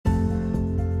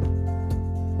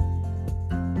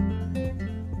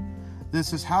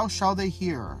This is How Shall They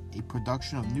Hear, a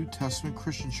production of New Testament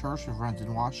Christian Church of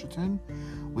Renton, Washington.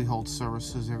 We hold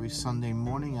services every Sunday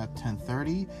morning at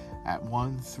 10:30 at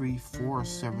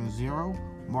 13470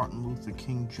 Martin Luther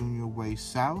King Jr. Way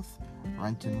South,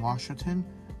 Renton, Washington,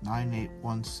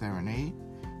 98178.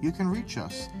 You can reach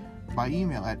us by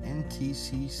email at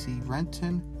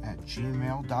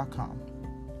ntccrenton@gmail.com.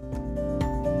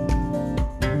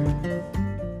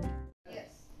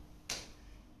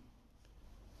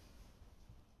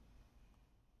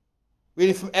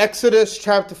 Reading from Exodus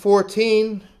chapter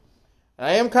 14.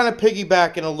 I am kind of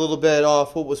piggybacking a little bit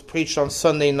off what was preached on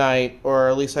Sunday night, or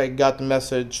at least I got the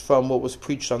message from what was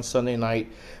preached on Sunday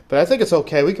night. But I think it's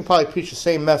okay. We could probably preach the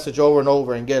same message over and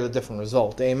over and get a different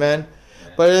result. Amen?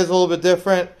 But it is a little bit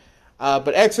different.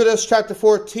 But Exodus chapter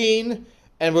 14,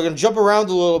 and we're going to jump around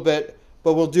a little bit,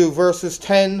 but we'll do verses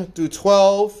 10 through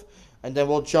 12, and then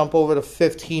we'll jump over to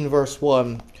 15 verse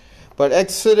 1. But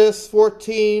Exodus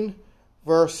 14,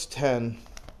 verse 10.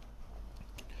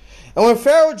 And when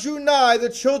Pharaoh drew nigh, the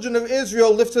children of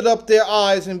Israel lifted up their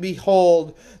eyes, and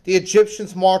behold, the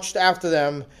Egyptians marched after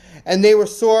them, and they were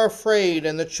sore afraid,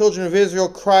 and the children of Israel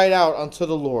cried out unto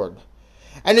the Lord.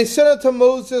 And they said unto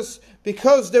Moses,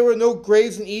 Because there were no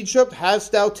graves in Egypt,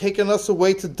 hast thou taken us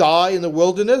away to die in the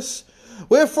wilderness?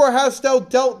 Wherefore hast thou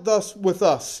dealt thus with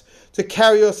us, to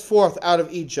carry us forth out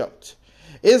of Egypt?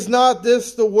 Is not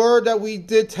this the word that we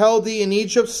did tell thee in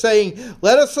Egypt, saying,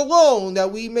 Let us alone,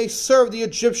 that we may serve the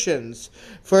Egyptians?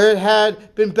 For it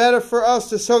had been better for us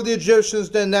to serve the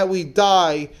Egyptians than that we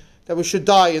should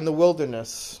die in the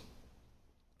wilderness.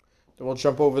 Then we'll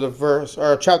jump over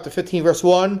to chapter 15, verse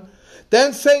 1.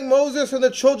 Then sang Moses and the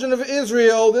children of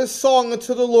Israel this song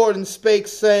unto the Lord, and spake,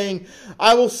 saying,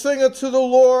 I will sing unto the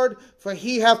Lord, for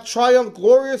he hath triumphed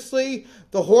gloriously.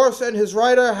 The horse and his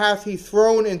rider hath he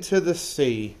thrown into the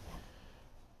sea.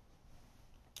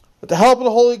 With the help of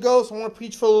the Holy Ghost, I want to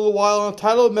preach for a little while on the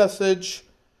title of the message,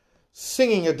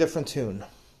 Singing a Different Tune.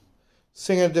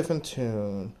 Singing a different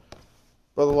tune.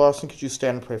 Brother Lawson, could you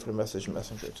stand and pray for the message and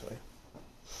messenger today?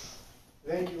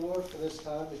 Thank you, Lord, for this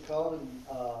time to come and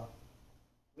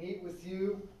meet with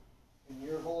you in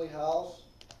your holy house.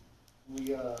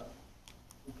 We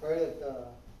pray that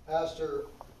Pastor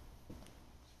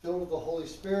filled with the Holy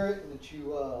Spirit, and that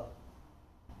you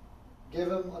give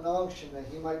him an unction that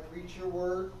he might preach your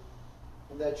word,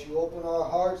 and that you open our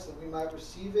hearts that we might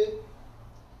receive it,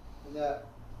 and that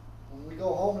when we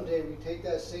go home today, we take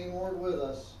that same word with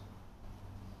us,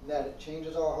 and that it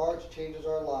changes our hearts, changes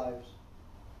our lives.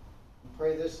 We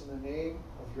pray this in the name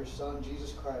of your Son,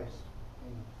 Jesus Christ.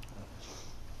 Amen.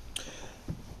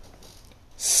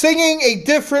 Singing a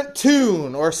different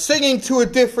tune, or singing to a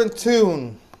different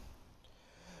tune.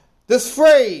 This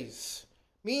phrase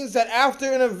means that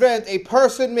after an event, a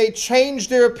person may change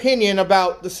their opinion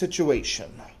about the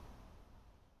situation.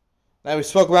 Now, we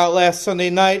spoke about last Sunday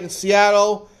night in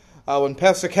Seattle when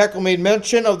Pastor Keckle made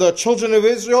mention of the children of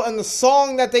Israel and the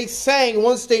song that they sang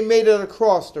once they made it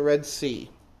across the Red Sea.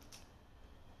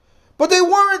 But they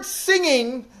weren't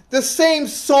singing the same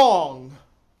song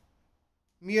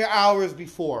mere hours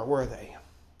before, were they?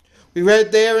 We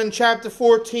read there in chapter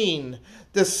 14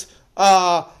 this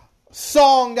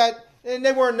song that, and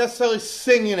they weren't necessarily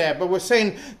singing it, but we're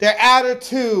saying their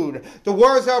attitude, the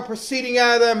words that were proceeding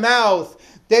out of their mouth,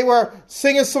 they were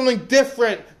singing something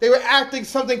different. They were acting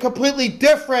something completely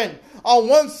different on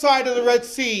one side of the Red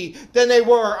Sea than they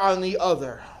were on the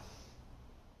other.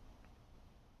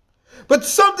 But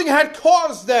something had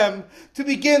caused them to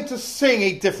begin to sing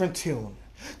a different tune,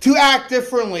 to act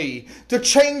differently, to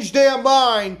change their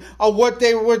mind of what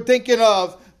they were thinking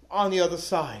of on the other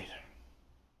side.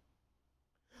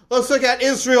 Let's look at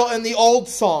Israel and the old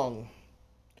song.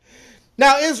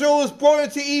 Now, Israel was brought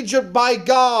into Egypt by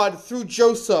God through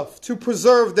Joseph to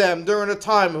preserve them during a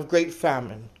time of great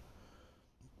famine.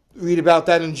 Read about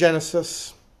that in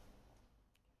Genesis.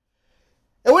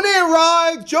 And when they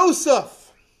arrived,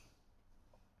 Joseph,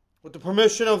 with the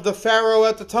permission of the Pharaoh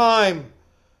at the time,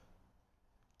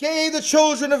 gave the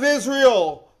children of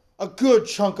Israel a good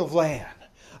chunk of land,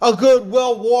 a good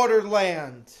well-watered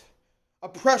land, a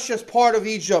precious part of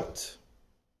Egypt.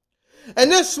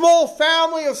 And this small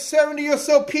family of 70 or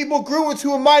so people grew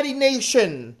into a mighty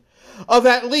nation of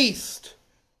at least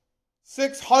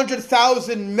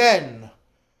 600,000 men,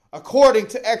 according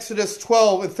to Exodus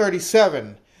 12 and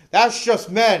 37. That's just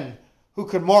men who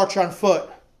could march on foot.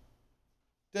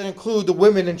 That include the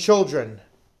women and children.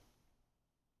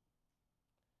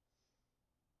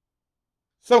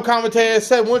 Some commentators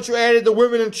said once you added the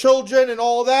women and children and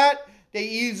all that, they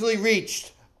easily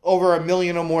reached over 1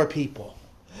 million or more people.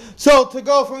 So to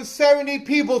go from 70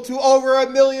 people to over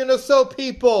 1 million or so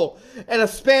people in a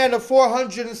span of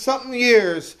 400 and something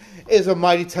years is a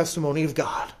mighty testimony of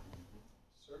God.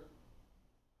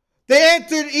 They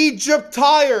entered Egypt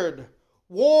tired,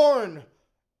 worn,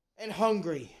 and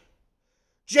hungry.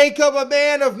 Jacob, a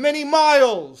man of many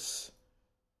miles,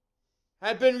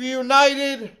 had been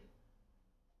reunited.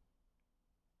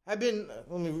 Let me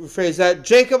rephrase that.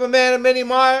 Jacob, a man of many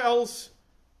miles,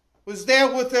 was there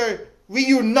with their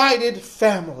reunited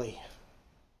family.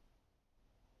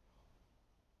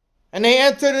 And they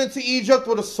entered into Egypt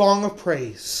with a song of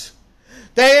praise.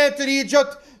 They entered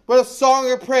Egypt with a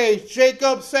song of praise.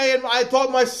 Jacob saying, I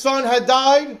thought my son had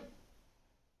died.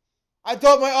 I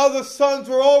thought my other sons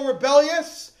were all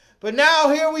rebellious. But now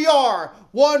here we are.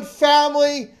 One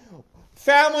family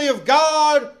of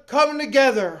God coming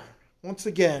together once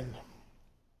again.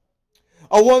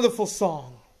 A wonderful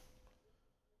song.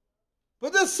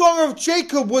 But this song of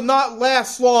Jacob would not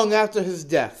last long after his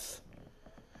death.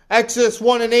 Exodus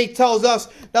 1:8 tells us,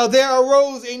 Now there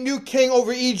arose a new king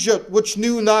over Egypt, which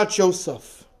knew not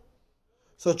Joseph.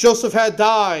 So Joseph had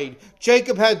died.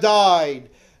 Jacob had died.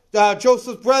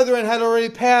 Joseph's brethren had already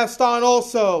passed on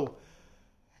also.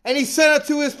 And he said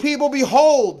unto his people,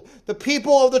 Behold, the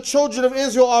people of the children of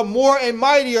Israel are more and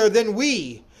mightier than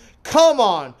we. Come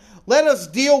on, let us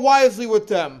deal wisely with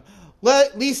them.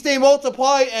 Lest they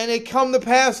multiply, and it come to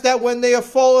pass that when they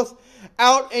falleth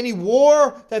out any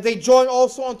war, that they join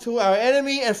also unto our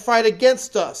enemy and fight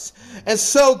against us, and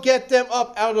so get them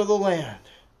up out of the land.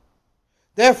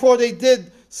 Therefore they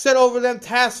did set over them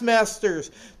taskmasters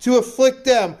to afflict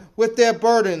them with their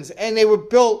burdens, and they were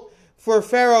built for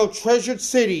Pharaoh treasured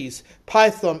cities,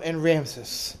 Pithom and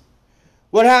Ramses.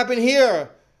 What happened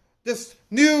here? This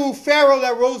new Pharaoh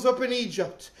that rose up in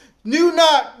Egypt knew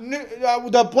not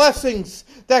the blessings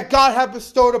that God had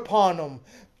bestowed upon him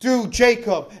through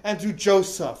Jacob and through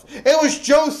Joseph. It was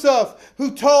Joseph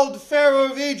who told the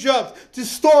Pharaoh of Egypt to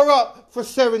store up for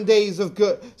 7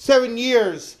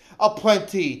 years of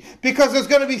plenty, because there's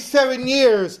going to be 7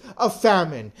 years of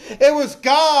famine. It was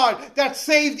God that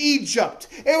saved Egypt.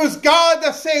 It was God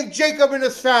that saved Jacob and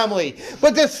his family.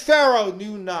 But this Pharaoh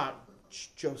knew not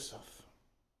Joseph.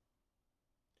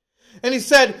 And he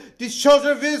said, these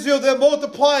children of Israel, they're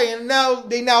multiplying, and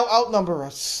they now outnumber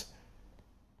us.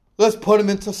 Let's put them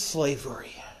into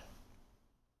slavery.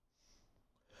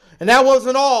 And that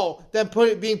wasn't all,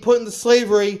 being put into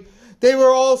slavery. They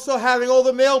were also having all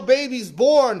the male babies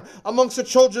born amongst the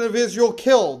children of Israel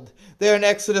killed. There in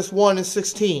Exodus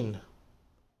 1:16.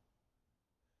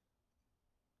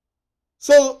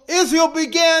 So Israel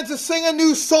began to sing a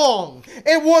new song.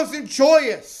 It wasn't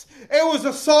joyous. It was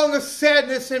a song of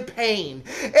sadness and pain.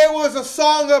 It was a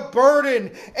song of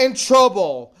burden and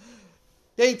trouble.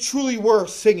 They truly were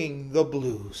singing the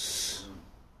blues.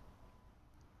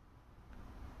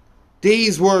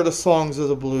 These were the songs of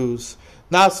the blues.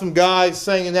 Not some guy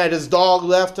saying that his dog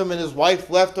left him and his wife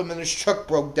left him and his truck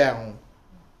broke down.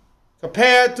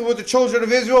 Compared to what the children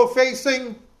of Israel were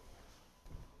facing,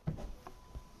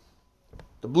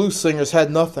 the blues singers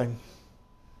had nothing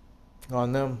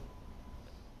on them.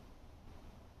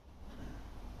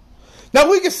 Now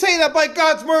we can say that by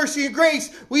God's mercy and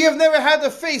grace, we have never had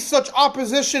to face such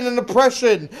opposition and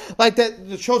oppression like that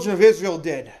the children of Israel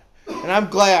did. And I'm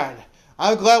glad.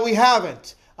 I'm glad we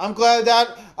haven't. I'm glad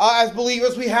that as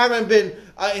believers we haven't been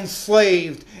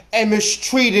enslaved and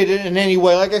mistreated in any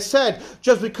way. Like I said,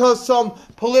 just because some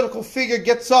political figure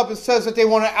gets up and says that they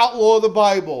want to outlaw the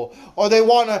Bible or they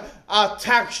want to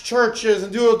tax churches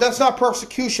and do it, that's not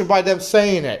persecution by them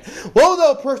saying it. Well,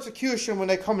 though, persecution when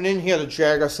they're coming in here to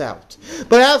drag us out.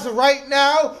 But as of right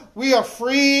now, we are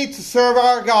free to serve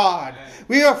our God.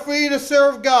 We are free to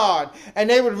serve God. And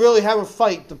they would really have a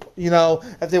fight,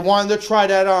 if they wanted to try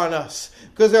that on us.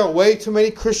 Because there are way too many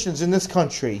Christians in this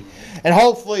country. And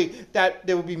hopefully that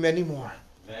there will be many more.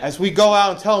 As we go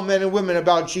out and tell men and women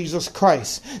about Jesus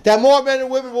Christ. That more men and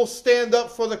women will stand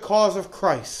up for the cause of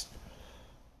Christ.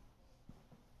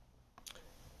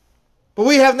 But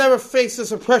we have never faced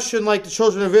this oppression like the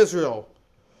children of Israel.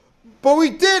 But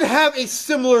we did have a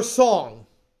similar song.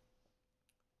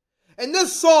 And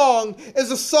this song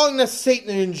is a song that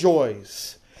Satan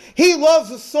enjoys. He loves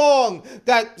the song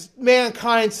that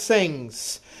mankind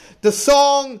sings. The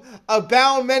song of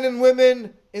bound men and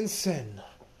women in sin.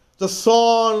 The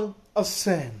song of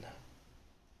sin.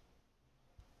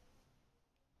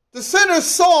 The sinner's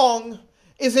song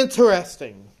is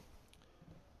interesting.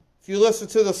 If you listen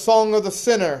to the song of the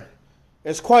sinner,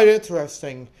 it's quite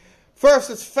interesting.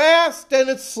 First it's fast, then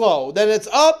it's slow, then it's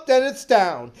up, then it's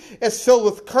down. It's filled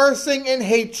with cursing and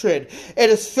hatred.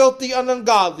 It is filthy and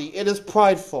ungodly. It is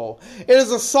prideful. It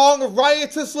is a song of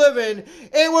riotous living.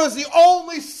 It was the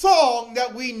only song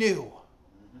that we knew.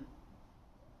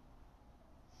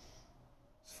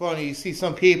 It's funny, you see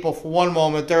some people for one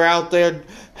moment, they're out there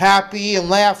happy and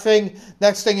laughing.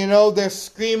 Next thing you know, they're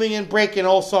screaming and breaking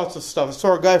all sorts of stuff. I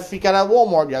saw a guy freak out at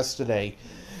Walmart yesterday.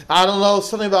 I don't know,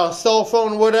 something about a cell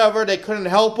phone or whatever. They couldn't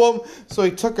help him. So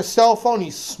he took a cell phone, he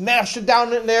smashed it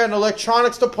down in there in the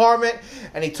electronics department,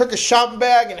 and he took a shopping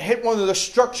bag and hit one of the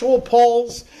structural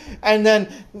poles. And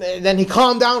then he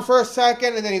calmed down for a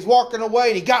second, and then he's walking away,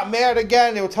 and he got mad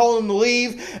again. They were telling him to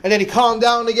leave, and then he calmed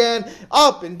down again.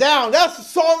 Up and down. That's the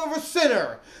song of a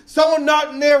sinner. Someone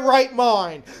not in their right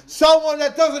mind. Someone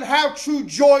that doesn't have true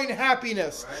joy and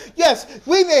happiness. Right. Yes,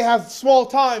 we may have small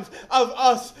times of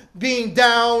us being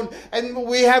down, and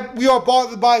we are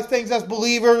bothered by things as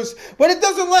believers, but it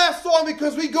doesn't last long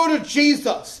because we go to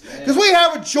Jesus. Because we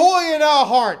have a joy in our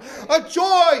heart. A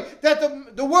joy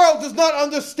that the world does not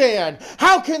understand.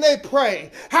 How can they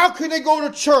pray? How can they go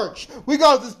to church? We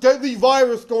got this deadly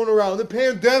virus going around, the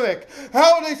pandemic.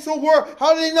 How are they how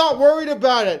are they not worried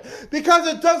about it? Because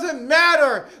it doesn't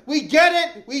matter. We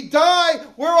get it. We die.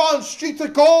 We're on streets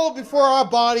of gold before our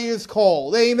body is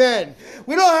cold. Amen.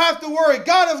 We don't have to worry.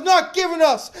 God has not given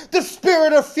us the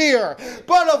spirit of fear,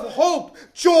 but of hope,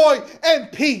 joy,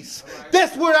 and peace.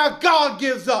 That's what our God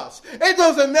gives us. It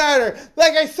doesn't matter.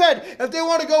 Like I said, if they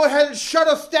want to go ahead and shut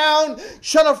us down,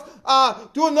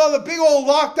 do another big old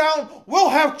lockdown, we'll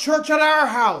have church at our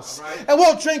house. Right. And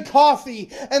we'll drink coffee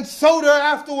and soda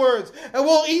afterwards. And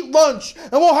we'll eat lunch.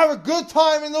 And we'll have a good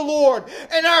time in the Lord.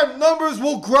 And our numbers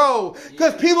will grow.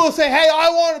 Because people will say, hey, I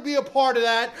want to be a part of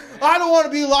that. I don't want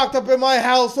to be locked up in my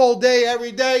house all day,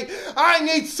 every day. I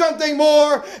need something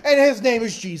more. And his name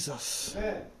is Jesus.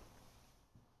 Amen.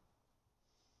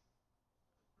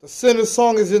 The sinner's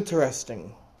song is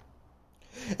interesting.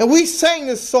 And we sang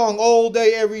this song all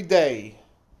day, every day.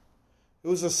 It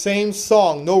was the same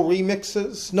song. No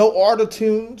remixes, no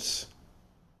autotunes.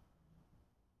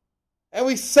 And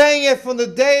we sang it from the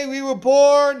day we were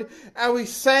born, and we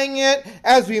sang it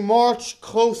as we marched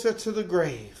closer to the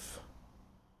grave.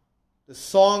 The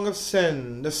song of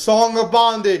sin, the song of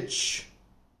bondage.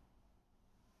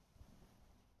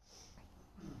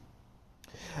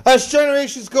 As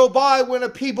generations go by, when a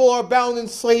people are bound in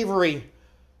slavery,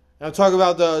 and I'm talking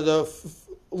about the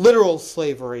literal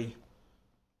slavery,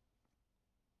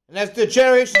 and as the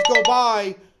generations go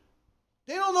by,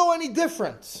 they don't know any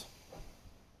difference.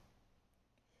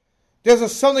 There's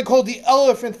something called the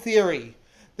elephant theory.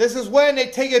 This is when they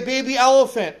take a baby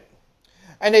elephant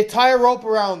and they tie a rope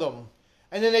around them.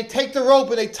 And then they take the rope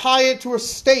and they tie it to a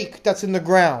stake that's in the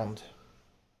ground.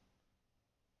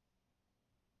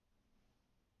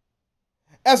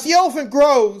 As the elephant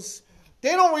grows,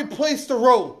 they don't replace the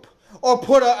rope or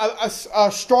put a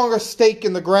stronger stake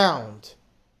in the ground.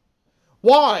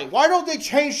 Why? Why don't they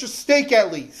change the stake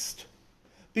at least?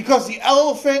 Because the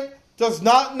elephant does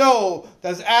not know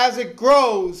that as it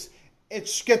grows,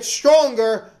 it gets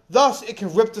stronger, thus it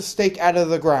can rip the stake out of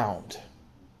the ground.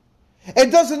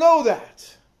 It doesn't know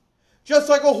that. Just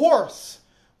like a horse.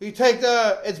 You take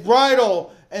its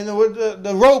bridle and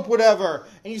the rope, whatever,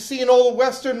 and you see in all the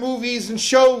Western movies and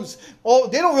shows,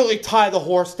 they don't really tie the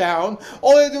horse down.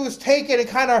 All they do is take it and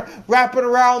kind of wrap it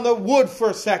around the wood for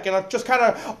a second, or just kind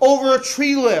of over a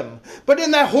tree limb. But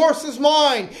in that horse's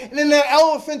mind, and in that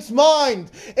elephant's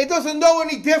mind, it doesn't know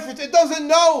any difference. It doesn't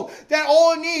know that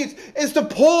all it needs is to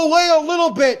pull away a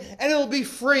little bit, and it'll be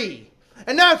free.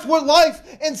 And that's what life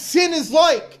and sin is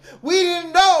like. We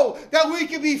didn't know that we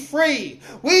could be free.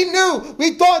 We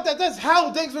thought that that's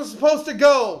how things were supposed to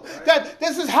go. Right. That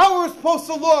this is how we're supposed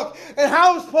to look and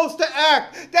how we're supposed to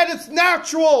act. That it's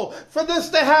natural for this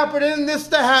to happen and this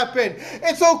to happen.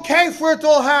 It's okay for it to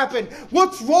all happen.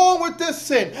 What's wrong with this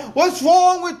sin? What's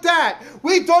wrong with that?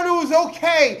 We thought it was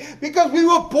okay because we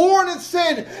were born in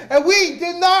sin and we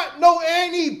did not know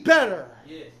any better.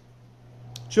 Yeah.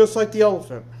 Just like the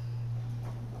elephant.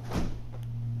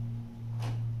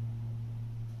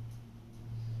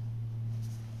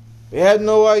 We had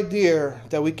no idea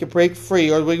that we could break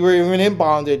free or we were even in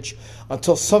bondage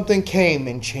until something came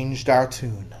and changed our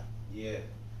tune. Yeah.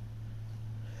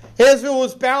 Israel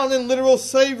was bound in literal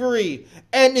slavery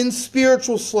and in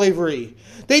spiritual slavery.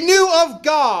 They knew of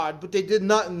God, but they did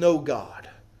not know God.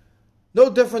 No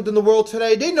different than the world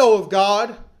today. They know of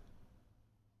God.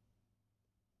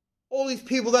 All these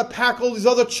people that pack all these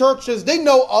other churches, they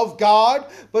know of God,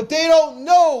 but they don't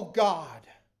know God.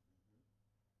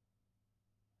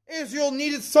 Israel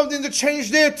needed something to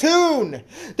change their tune.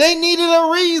 They needed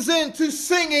a reason to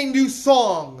sing a new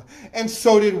song. And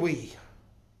so did we.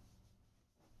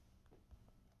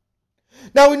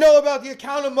 Now we know about the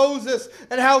account of Moses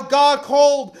and how God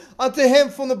called unto him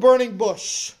from the burning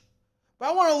bush. But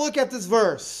I want to look at this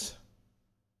verse.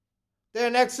 There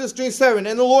in Exodus 3:7.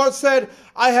 And the Lord said,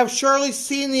 I have surely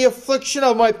seen the affliction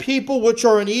of my people which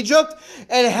are in Egypt,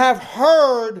 and have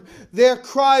heard their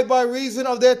cry by reason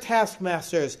of their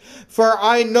taskmasters, for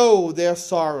I know their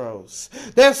sorrows.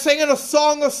 They're singing a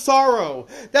song of sorrow.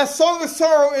 That song of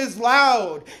sorrow is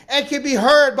loud and can be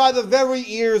heard by the very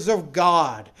ears of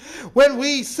God. When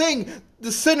we sing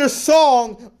the sinner's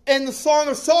song and the song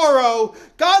of sorrow,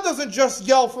 God doesn't just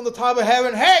yell from the top of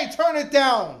heaven, hey, turn it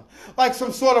down. Like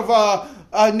some sort of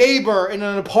a neighbor in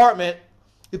an apartment.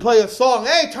 You play a song,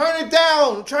 hey, turn it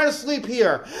down, I'm trying to sleep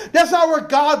here. That's not what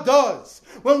God does.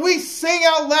 When we sing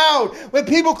out loud, when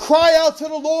people cry out to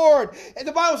the Lord, and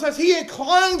the Bible says he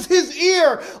inclines his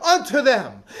ear unto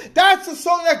them. That's the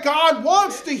song that God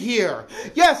wants to hear.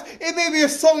 Yes, it may be a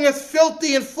song that's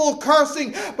filthy and full of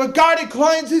cursing, but God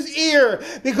inclines his ear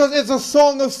because it's a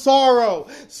song of sorrow,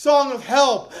 song of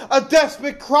help, a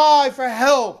desperate cry for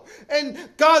help. And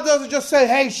God doesn't just say,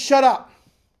 hey, shut up.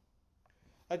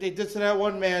 Like they did to that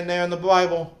one man there in the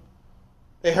Bible.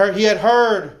 He had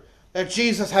heard that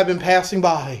Jesus had been passing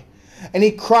by. And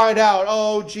he cried out,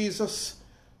 oh, Jesus,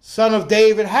 Son of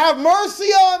David, have mercy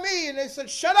on me. And they said,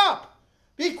 shut up.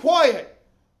 Be quiet.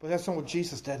 But that's not what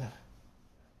Jesus did.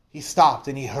 He stopped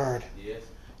and he heard. Yes.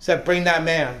 He said, bring that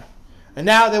man. And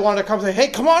now they wanted to come and say, hey,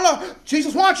 come on up.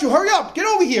 Jesus wants you. Hurry up. Get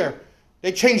over here.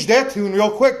 They changed their tune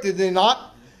real quick, did they not?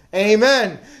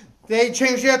 Amen. They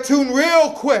changed their tune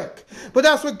real quick. But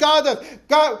that's what God does.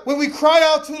 God, when we cry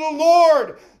out to the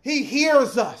Lord, he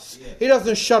hears us. Yeah. He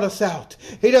doesn't shut us out.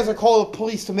 He doesn't call the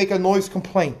police to make a noise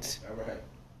complaint. All right.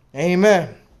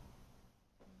 Amen.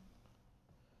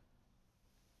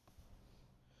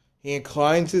 He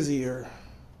inclines his ear.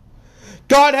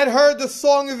 God had heard the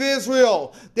song of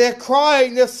Israel. They're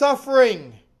crying, they're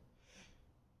suffering.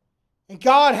 And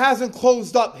God hasn't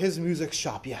closed up his music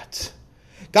shop yet.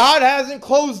 God hasn't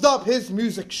closed up his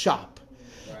music shop.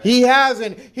 Right. He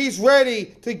hasn't. He's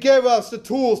ready to give us the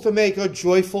tools to make a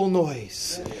joyful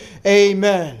noise.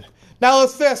 Amen. Now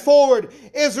let's fast forward.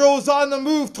 Israel was on the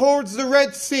move towards the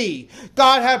Red Sea.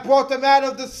 God had brought them out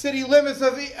of the city limits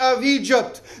of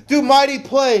Egypt through mighty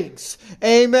plagues.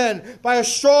 Amen. By a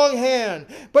strong hand.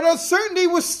 But uncertainty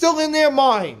was still in their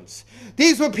minds.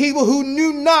 These were people who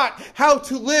knew not how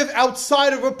to live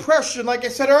outside of oppression. Like I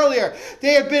said earlier,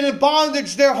 they had been in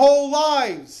bondage their whole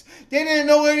lives. They didn't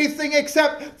know anything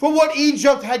except for what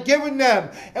Egypt had given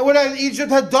them and what Egypt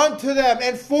had done to them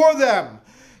and for them.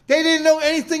 They didn't know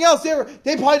anything else.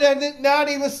 They probably did not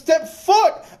even step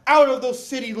foot out of those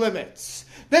city limits.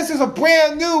 This is a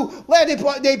brand new land.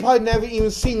 They probably never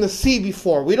even seen the sea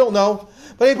before. We don't know.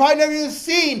 But they probably never even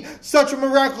seen such a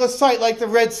miraculous sight like the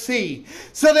Red Sea.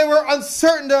 So they were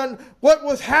uncertain on what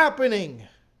was happening.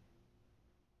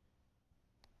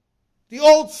 The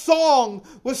old song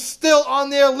was still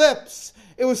on their lips.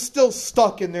 It was still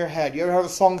stuck in their head. You ever have a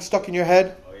song stuck in your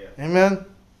head? Oh, yeah. Amen?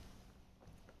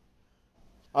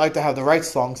 I like to have the right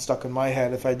song stuck in my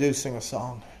head if I do sing a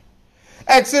song.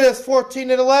 Exodus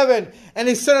 14:11. And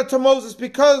he said unto Moses,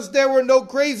 because there were no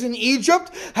graves in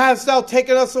Egypt, hast thou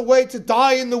taken us away to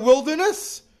die in the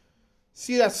wilderness?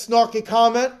 See that snarky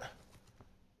comment?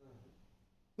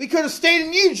 We could have stayed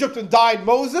in Egypt and died,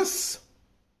 Moses.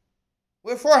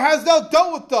 Wherefore hast thou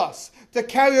dealt with us to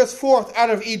carry us forth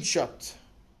out of Egypt?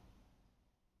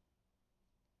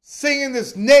 Singing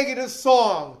this negative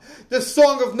song, this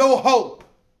song of no hope.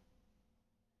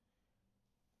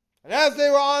 And as they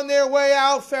were on their way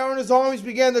out, Pharaoh and his armies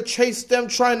began to chase them,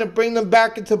 trying to bring them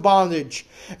back into bondage.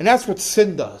 And that's what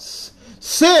sin does.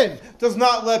 Sin does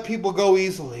not let people go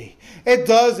easily. It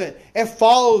doesn't. It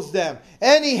follows them.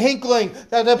 Any hinkling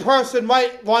that the person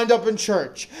might wind up in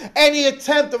church. Any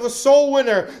attempt of a soul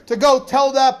winner to go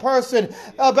tell that person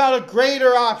about a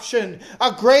greater option,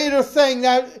 a greater thing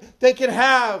that they can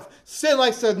have. Sin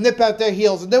likes to nip at their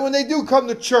heels. And then when they do come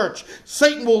to church,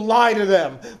 Satan will lie to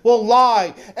them. Will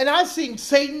lie. And I've seen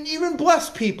Satan even bless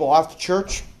people after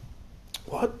church.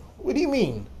 What? What do you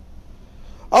mean?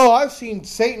 Oh, I've seen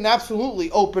Satan absolutely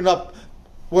open up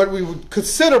what we would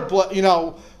consider,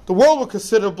 the world would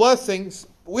consider blessings.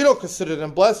 We don't consider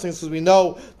them blessings because we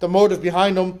know the motive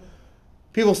behind them.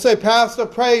 People say, Pastor,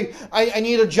 pray, I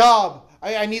need a job.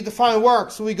 I need to find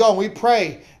work. So we go and we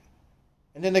pray.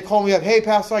 And then they call me up, hey,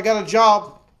 Pastor, I got a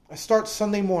job. I start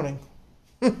Sunday morning.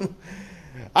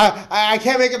 I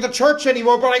can't make it to church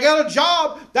anymore, but I got a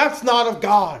job. That's not of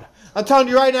God. I'm telling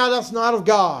you right now, that's not of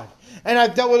God. And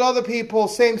I've dealt with other people,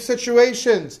 same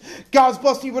situations. God's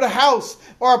blessed me with a house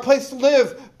or a place to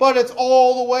live, but it's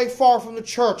all the way far from the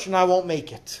church and I won't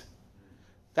make it.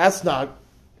 That's not.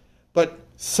 But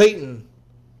Satan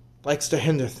likes to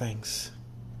hinder things.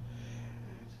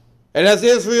 And as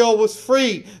Israel was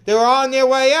free, they were on their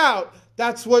way out.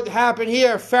 That's what happened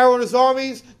here. Pharaoh and his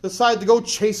armies decided to go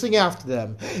chasing after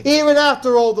them. Even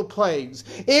after all the plagues.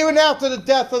 Even after the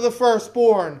death of the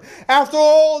firstborn. After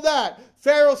all that,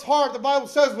 Pharaoh's heart, the Bible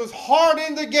says, was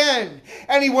hardened again.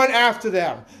 And he went after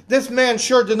them. This man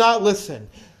sure did not listen.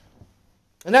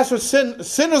 And that's what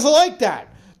sinners are like that.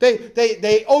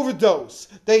 They overdose.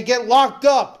 They get locked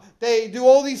up. They do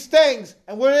all these things.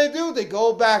 And what do? They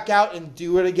go back out and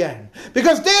do it again.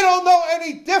 Because they don't know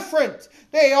any different.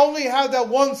 They only have that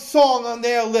one song on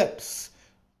their lips.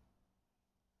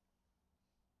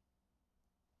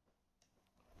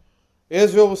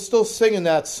 Israel was still singing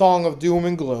that song of doom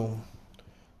and gloom.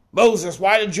 Moses,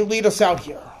 why did you lead us out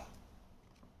here?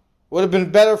 Would have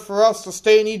been better for us to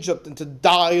stay in Egypt than to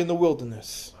die in the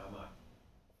wilderness.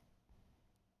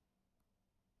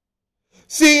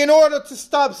 See, in order to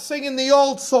stop singing the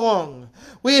old song,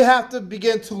 we have to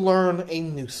begin to learn a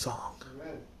new song.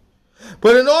 Amen.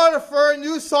 But in order for a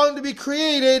new song to be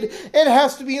created, it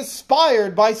has to be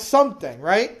inspired by something,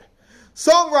 right?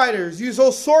 Songwriters use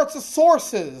all sorts of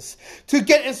sources to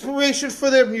get inspiration for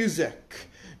their music.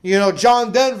 You know,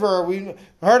 John Denver, we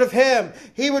heard of him.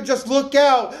 He would just look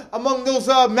out among those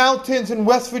mountains in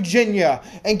West Virginia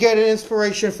and get an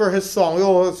inspiration for his song. We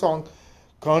all heard the song,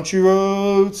 Country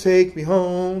Roads, take me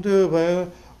home to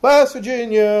West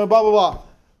Virginia, blah, blah, blah.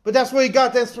 But that's where he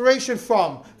got the inspiration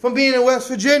from being in West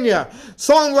Virginia.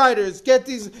 Songwriters get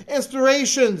these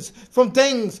inspirations from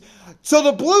things. So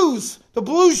the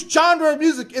blues genre of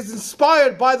music is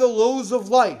inspired by the lows of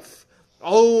life.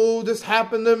 Oh, this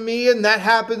happened to me and that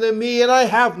happened to me and I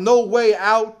have no way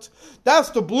out. That's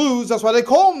the blues. That's why they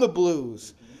call them the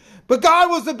blues. But God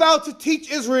was about to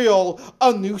teach Israel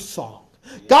a new song.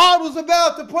 God was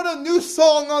about to put a new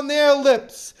song on their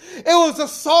lips. It was a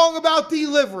song about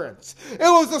deliverance. It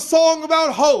was a song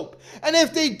about hope. And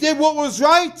if they did what was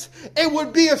right, it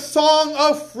would be a song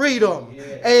of freedom.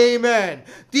 Yeah. Amen.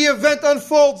 The event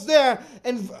unfolds there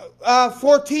in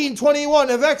 14:21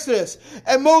 of Exodus.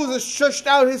 And Moses stretched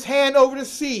out his hand over the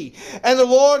sea. And the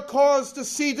Lord caused the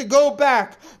sea to go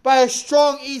back by a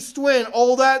strong east wind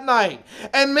all that night.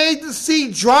 And made the sea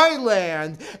dry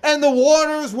land. And the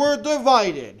waters were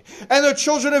divided. And the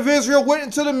children of Israel went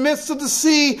into the midst of the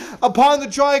sea upon the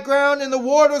dry ground. And the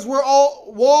waters were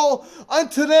all wall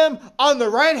unto them on the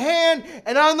right hand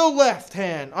and on the left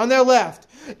hand, on their left.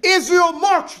 Israel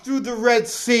marched through the Red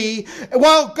Sea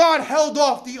while God held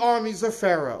off the armies of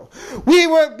Pharaoh. We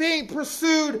were being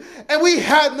pursued and we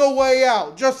had no way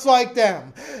out, just like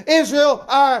them.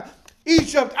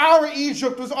 our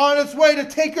Egypt was on its way to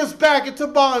take us back into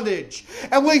bondage.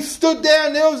 And we stood there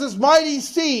and there was this mighty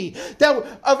sea that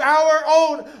of our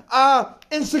own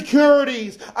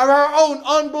insecurities, of our own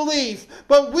unbelief.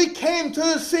 But we came to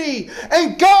the sea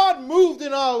and God moved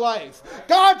in our life.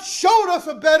 God showed us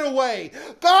a better way.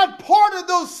 God parted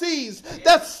those seas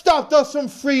that stopped us from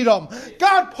freedom.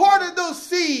 God parted those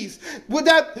seas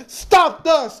that stopped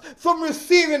us from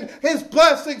receiving His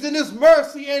blessings and His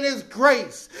mercy and His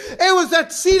grace. It was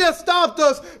that sea that stopped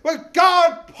us, but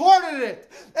God parted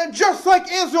it. And just like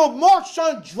Israel marched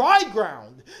on dry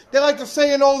ground, they like to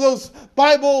say in all those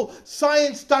Bible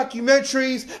science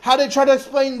documentaries, how they try to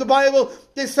explain the Bible,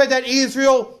 they say that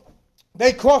Israel,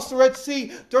 they crossed the Red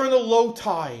Sea during the low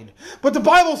tide. But the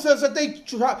Bible says that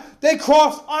they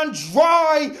crossed on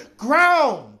dry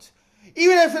ground.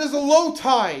 Even if it is a low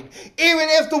tide, even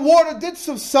if the water did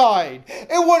subside,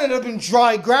 it wouldn't have been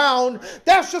dry ground.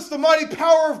 That's just the mighty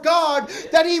power of God,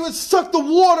 that He would suck the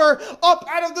water up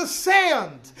out of the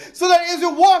sand, so that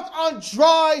Israel walked on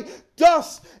dry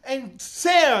dust and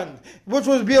sand, which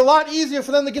would be a lot easier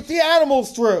for them to get the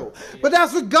animals through. But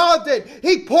that's what God did.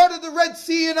 He parted the Red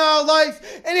Sea in our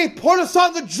life, and He put us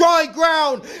on the dry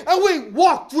ground, and we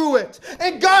walked through it.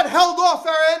 And God held off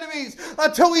our enemies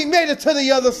until we made it to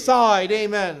the other side.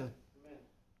 Amen.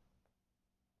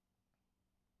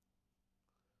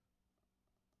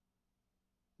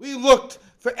 We looked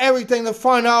for everything to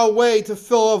find our way to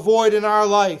fill a void in our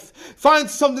life. Find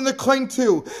something to cling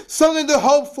to, something to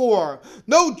hope for.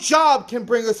 No job can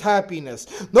bring us happiness.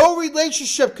 No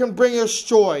relationship can bring us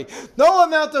joy. No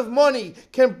amount of money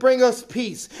can bring us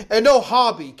peace. And no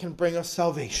hobby can bring us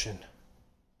salvation.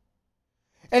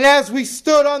 And as we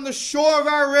stood on the shore of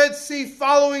our Red Sea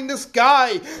following this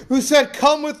guy who said,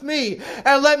 come with me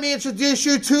and let me introduce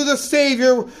you to the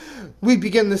Savior, we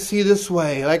begin to see this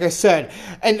way, like I said.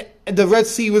 And the Red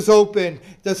Sea was open.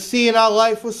 The sea in our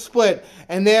life was split.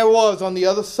 And there was on the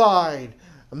other side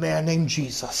a man named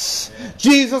Jesus.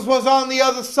 Jesus was on the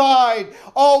other side.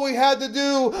 All we had to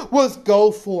do was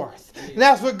go forth. And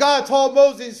that's what God told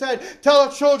Moses. He said, tell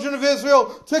the children of Israel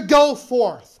to go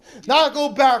forth. Not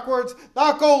go backwards,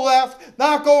 not go left,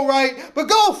 not go right, but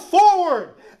go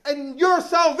forward. And your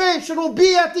salvation will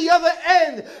be at the other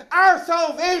end. Our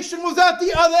salvation was at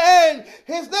the other end.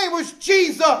 His name was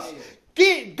Jesus.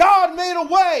 God made a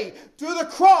way through the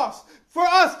cross for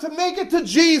us to make it to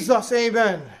Jesus.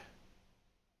 Amen.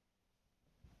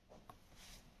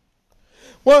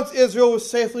 Once Israel was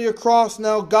safely across,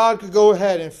 now God could go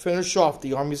ahead and finish off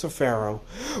the armies of Pharaoh.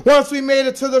 Once we made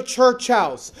it to the church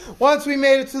house, once we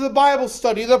made it to the Bible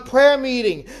study, the prayer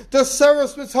meeting, the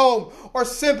serviceman's home, or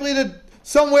simply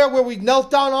somewhere where we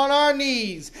knelt down on our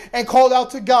knees and called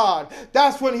out to God,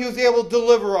 that's when He was able to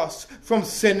deliver us from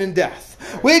sin and death.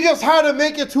 We just had to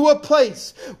make it to a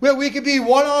place where we could be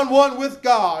one-on-one with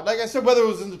God. Like I said, whether it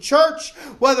was in the church,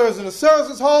 whether it was in a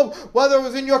service's home, whether it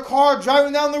was in your car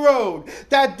driving down the road,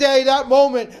 that day, that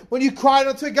moment when you cried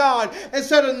unto God and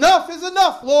said, enough is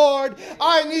enough, Lord.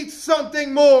 I need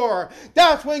something more.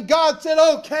 That's when God said,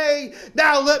 okay,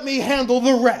 now let me handle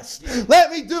the rest.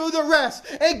 Let me do the rest.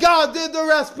 And God did the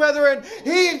rest, brethren.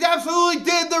 He absolutely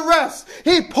did the rest.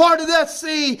 He parted that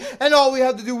sea, and all we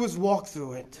had to do was walk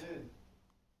through it.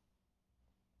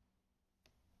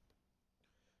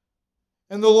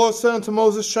 And the Lord said unto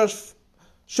Moses,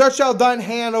 stretch out thine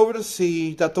hand over the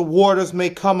sea, that the waters may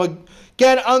come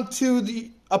again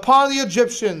upon the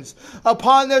Egyptians,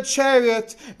 upon their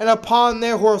chariots, and upon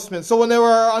their horsemen. So when they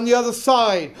were on the other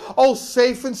side,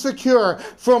 safe and secure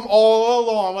from all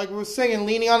alarm, like we were singing,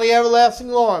 leaning on the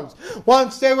everlasting arms.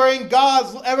 Once they were in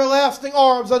God's everlasting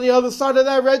arms on the other side of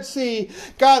that Red Sea,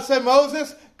 God said,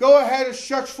 Moses, go ahead and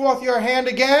stretch forth your hand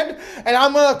again, and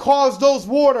I'm going to cause those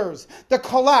waters to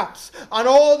collapse on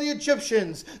all the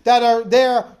Egyptians that are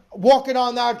there walking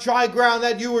on that dry ground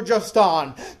that you were just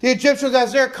on. The Egyptians,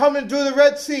 as they're coming through the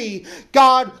Red Sea,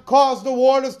 God caused the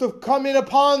waters to come in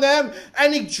upon them,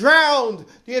 and He drowned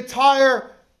the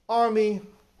entire army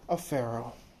of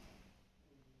Pharaoh.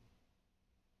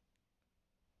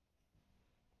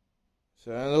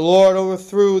 And the Lord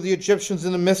overthrew the Egyptians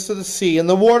in the midst of the sea, and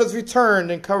the waters returned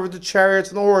and covered the chariots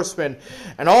and the horsemen,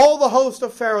 and all the host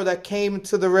of Pharaoh that came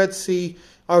into the Red Sea,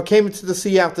 or came into the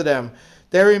sea after them.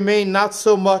 There remained not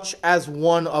so much as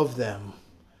one of them.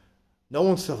 No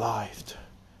one survived.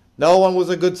 No one was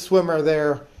a good swimmer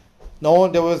there.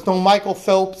 There was no Michael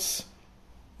Phelps,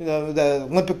 the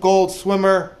Olympic gold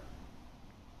swimmer.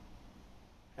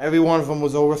 Every one of them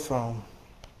was overthrown.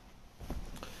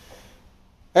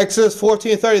 Exodus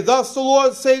 14:30. Thus the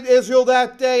Lord saved Israel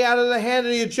that day out of the hand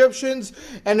of the Egyptians,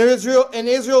 and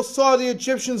Israel saw the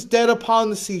Egyptians dead upon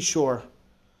the seashore.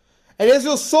 And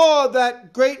Israel saw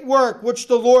that great work which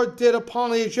the Lord did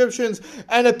upon the Egyptians,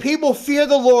 and the people feared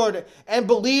the Lord and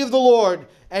believed the Lord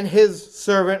and His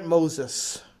servant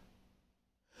Moses.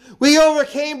 We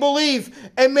overcame belief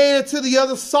and made it to the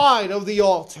other side of the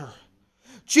altar.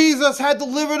 Jesus had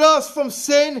delivered us from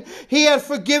sin. He had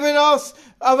forgiven us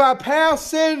of our past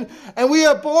sin, and we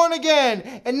are born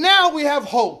again. And now we have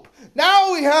hope.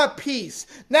 Now we have peace.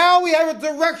 Now we have a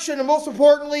direction, and most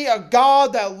importantly, a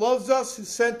God that loves us, who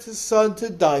sent His Son to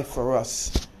die for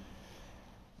us.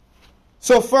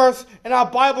 So first, in our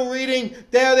Bible reading,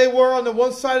 there they were on the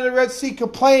one side of the Red Sea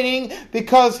complaining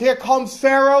because here comes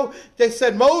Pharaoh. They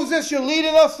said, Moses, you're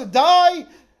leading us to die.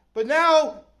 But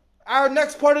now, our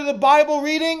next part of the Bible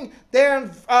reading, there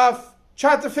in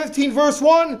chapter 15, verse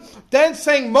 1, then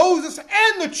sang Moses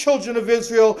and the children of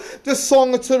Israel this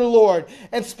song unto the Lord,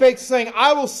 and spake, saying,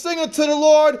 I will sing unto the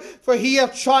Lord, for He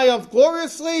hath triumphed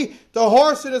gloriously. The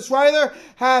horse and its rider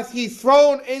hath He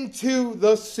thrown into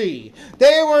the sea.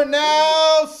 They were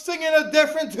now singing a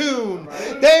different tune.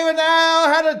 They were now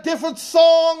had a different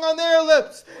song on their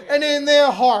lips and in their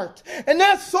heart. And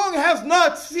that song has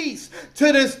not ceased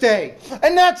to this day.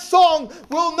 And that song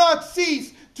will not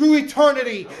cease through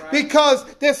eternity, because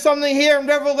there's something here in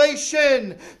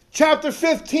Revelation chapter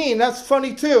 15. That's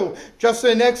funny too. Just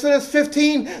in Exodus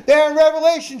 15, there in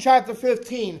Revelation chapter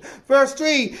 15, verse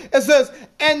 3, it says,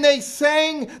 and they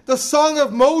sang the song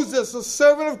of Moses, the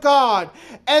servant of God,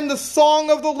 and the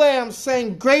song of the Lamb,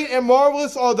 saying, great and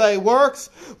marvelous are thy works,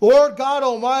 Lord God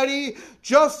Almighty,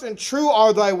 just and true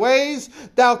are thy ways,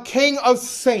 thou King of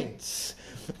saints.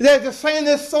 They're just singing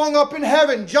this song up in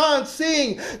heaven. John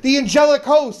seeing the angelic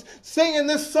host singing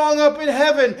this song up in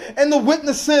heaven, and the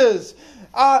witnesses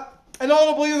and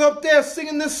all the believers up there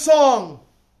singing this song.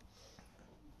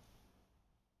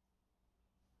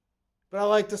 But I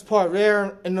like this part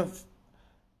there in the.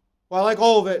 Well, I like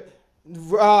all of it.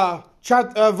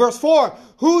 Verse 4.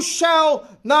 Who shall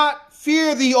not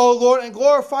fear thee, O Lord, and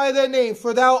glorify thy name?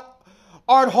 For thou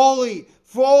art holy.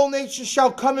 For all nations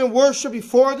shall come and worship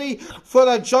before thee, for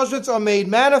thy judgments are made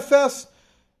manifest.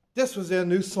 This was their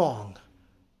new song.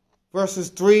 Verses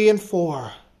 3 and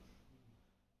 4.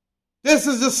 This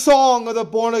is the song of the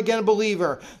born-again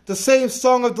believer. The same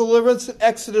song of deliverance in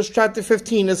Exodus chapter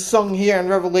 15 is sung here in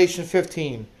Revelation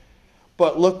 15.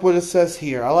 But look what it says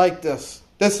here. I like this.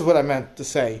 This is what I meant to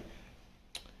say.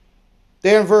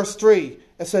 There in verse 3,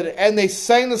 it said, and they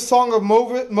sang the song of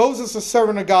Moses, the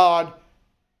servant of God,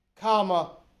 comma,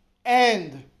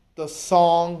 and the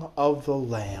song of the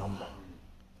Lamb.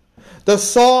 The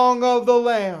song of the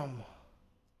Lamb.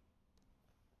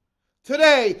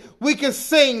 Today, we can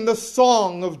sing the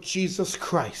song of Jesus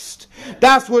Christ.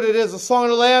 That's what it is. The song of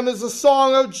the Lamb is the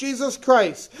song of Jesus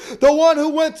Christ. The one who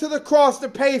went to the cross to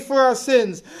pay for our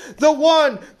sins. The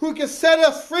one who can set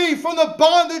us free from the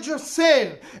bondage of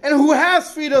sin. And who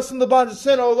has freed us from the bondage of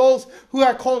sin are those who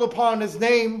have called upon his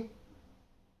name.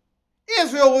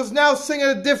 Israel was now singing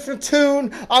a different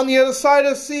tune on the other side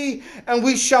of the sea. And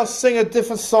we shall sing a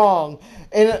different song.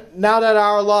 And now that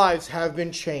our lives have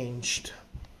been changed.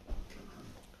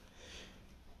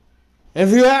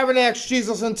 If you haven't asked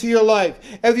Jesus into your life,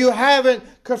 if you haven't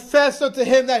confessed unto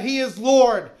him that he is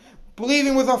Lord,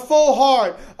 believing with a full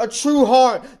heart, a true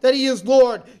heart, that he is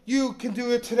Lord, you can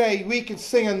do it today. We can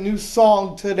sing a new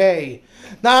song today.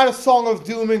 Not a song of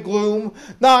doom and gloom.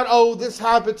 Not, oh, this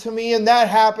happened to me and that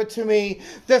happened to me.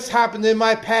 This happened in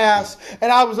my past and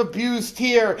I was abused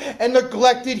here and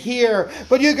neglected here.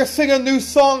 But you can sing a new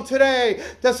song today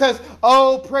that says,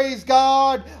 oh, praise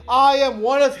God, I am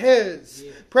one of his.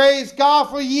 Praise God,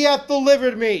 for ye hath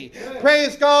delivered me. Amen.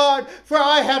 Praise God, for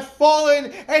I had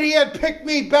fallen and he had picked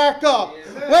me back up.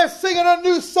 Amen. We're singing a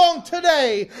new song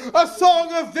today. A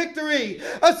song of victory.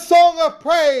 A song of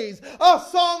praise. A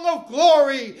song of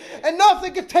glory. And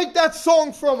nothing can take that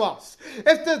song from us.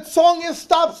 If the song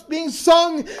stops being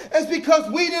sung, it's because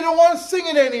we didn't want to sing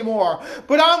it anymore.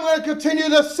 But I'm going to continue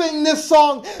to sing this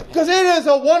song because it is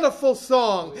a wonderful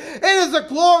song. It is a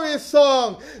glorious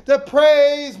song to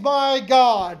praise my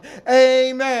God.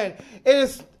 Amen. It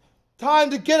is time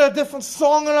to get a different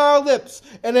song in our lips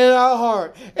and in our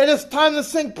heart. It is time to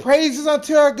sing praises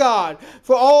unto our God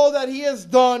for all that he has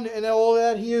done and all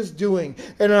that he is doing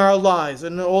in our lives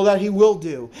and all that he will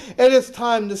do. It is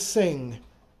time to sing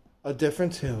a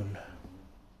different tune.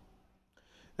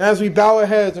 As we bow our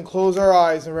heads and close our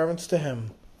eyes in reverence to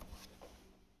him,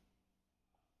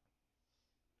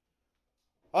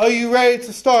 are you ready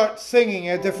to start singing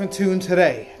a different tune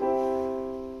today?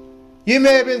 You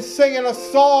may have been singing a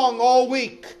song all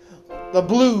week, the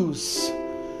blues.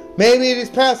 Maybe these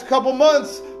past couple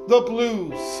months, the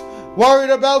blues.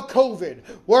 Worried about COVID,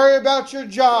 worried about your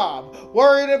job,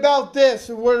 worried about this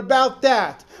and worried about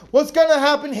that. What's going to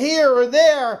happen here or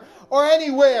there or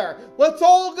anywhere? What's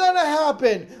all going to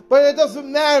happen? But it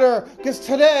doesn't matter because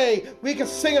today we can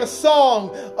sing a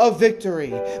song of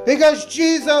victory. Because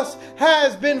Jesus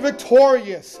has been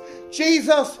victorious.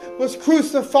 Jesus was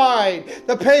crucified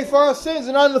to pay for our sins.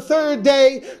 And on the third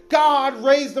day, God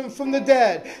raised him from the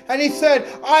dead. And he said,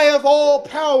 I have all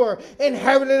power in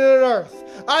heaven and in earth.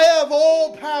 I have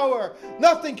all power.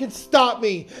 Nothing can stop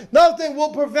me. Nothing will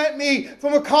prevent me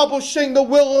from accomplishing the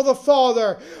will of the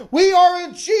Father. We are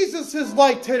in Jesus'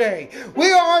 light today.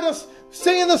 We are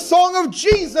singing the song of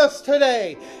Jesus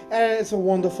today. And it's a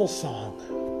wonderful song.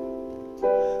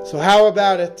 So how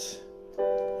about it?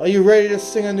 Are you ready to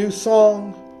sing a new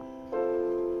song?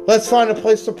 Let's find a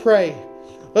place to pray.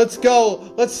 Let's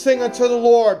go. Let's sing unto the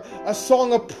Lord a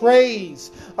song of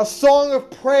praise, a song of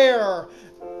prayer.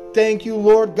 Thank you,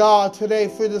 Lord God, today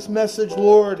for this message,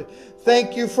 Lord.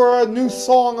 Thank you for a new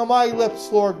song on my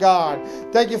lips, Lord God.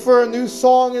 Thank you for a new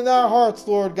song in our hearts,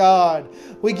 Lord God.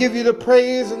 We give you the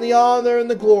praise and the honor and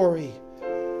the glory.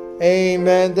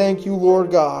 Amen. Thank you, Lord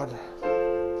God.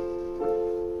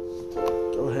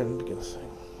 Go ahead and begin to sing.